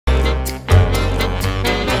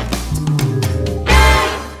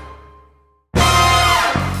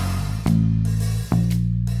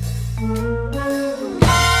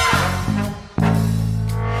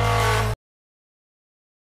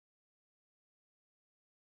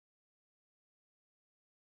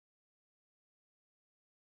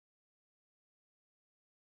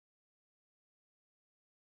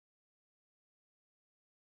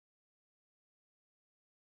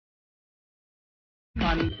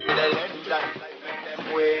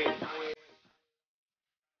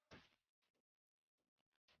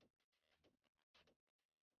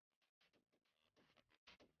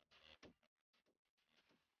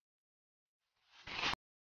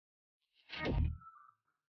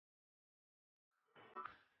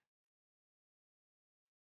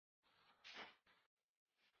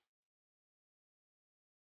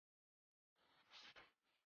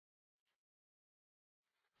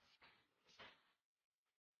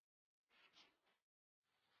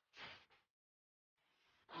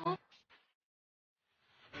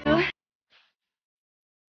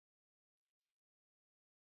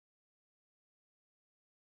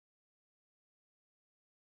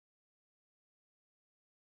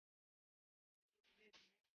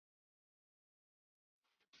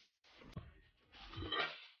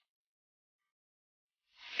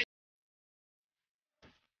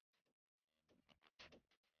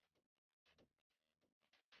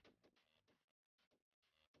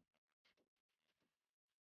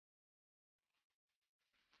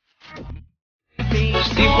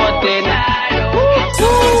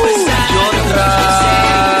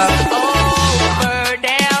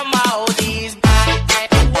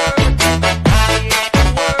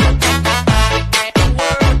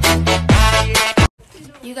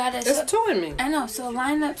You gotta. It's toying me. I know. So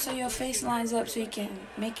line up so your face lines up so you can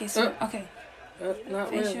make it. So, okay. Not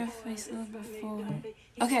Face really. your face a little bit forward.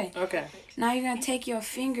 Okay. Okay. Now you're gonna take your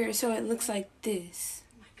finger so it looks like this.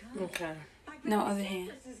 Okay. No, other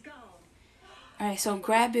hand. All right. So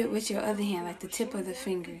grab it with your other hand, like the tip of the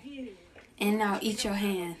finger, and now eat your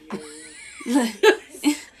hand. Look.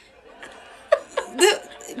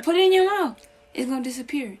 Put it in your mouth. It's gonna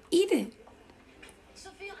disappear. Eat it.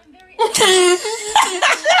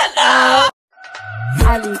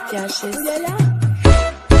 Allez, caches.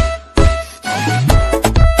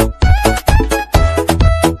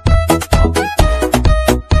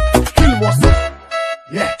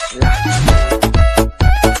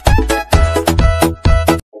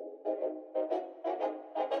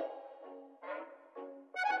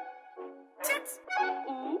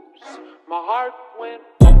 My heart went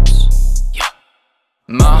oops. Yeah.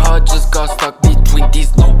 My heart just got stuck between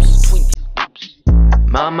these loops.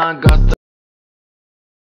 Mama got the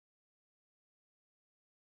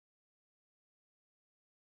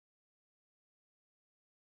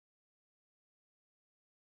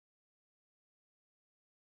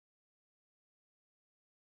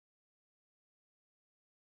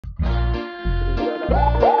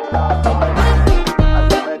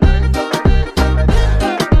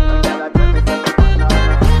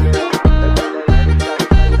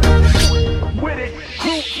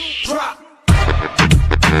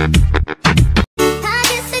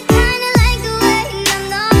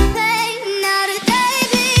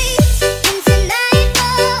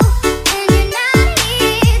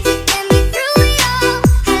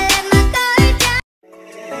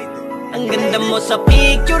sa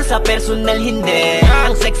picture, sa personal hindi.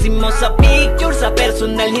 Ang sexy mo sa picture, sa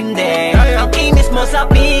personal hindi. Ang kinis mo sa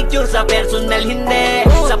picture, sa personal hindi.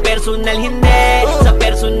 Sa personal hindi, sa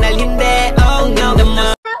personal hindi. Ang ganda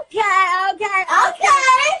mo.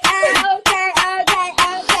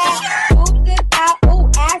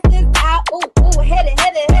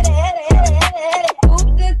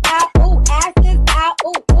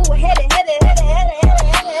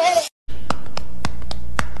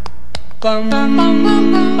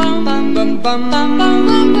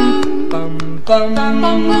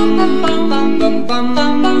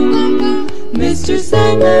 Mr.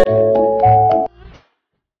 Singer.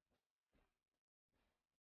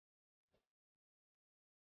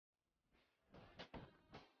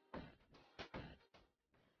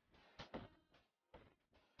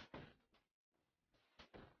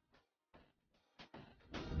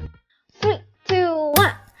 Three, two,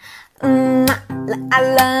 one. I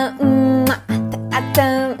love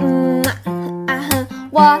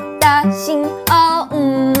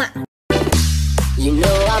You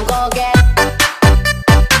know I'm gonna get.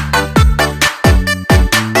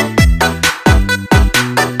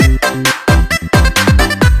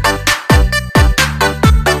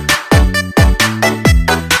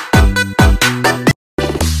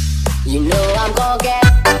 You know I'm gonna get.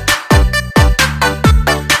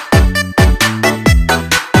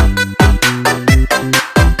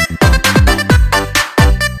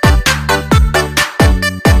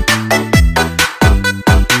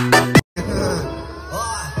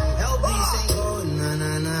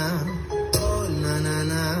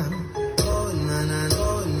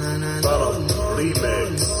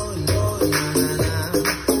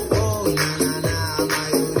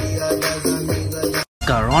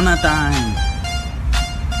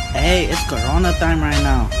 it's Corona time right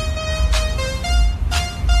now.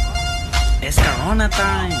 It's Corona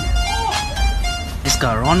time. It's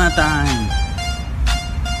Corona time.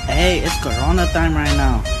 Hey, it's Corona time right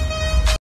now.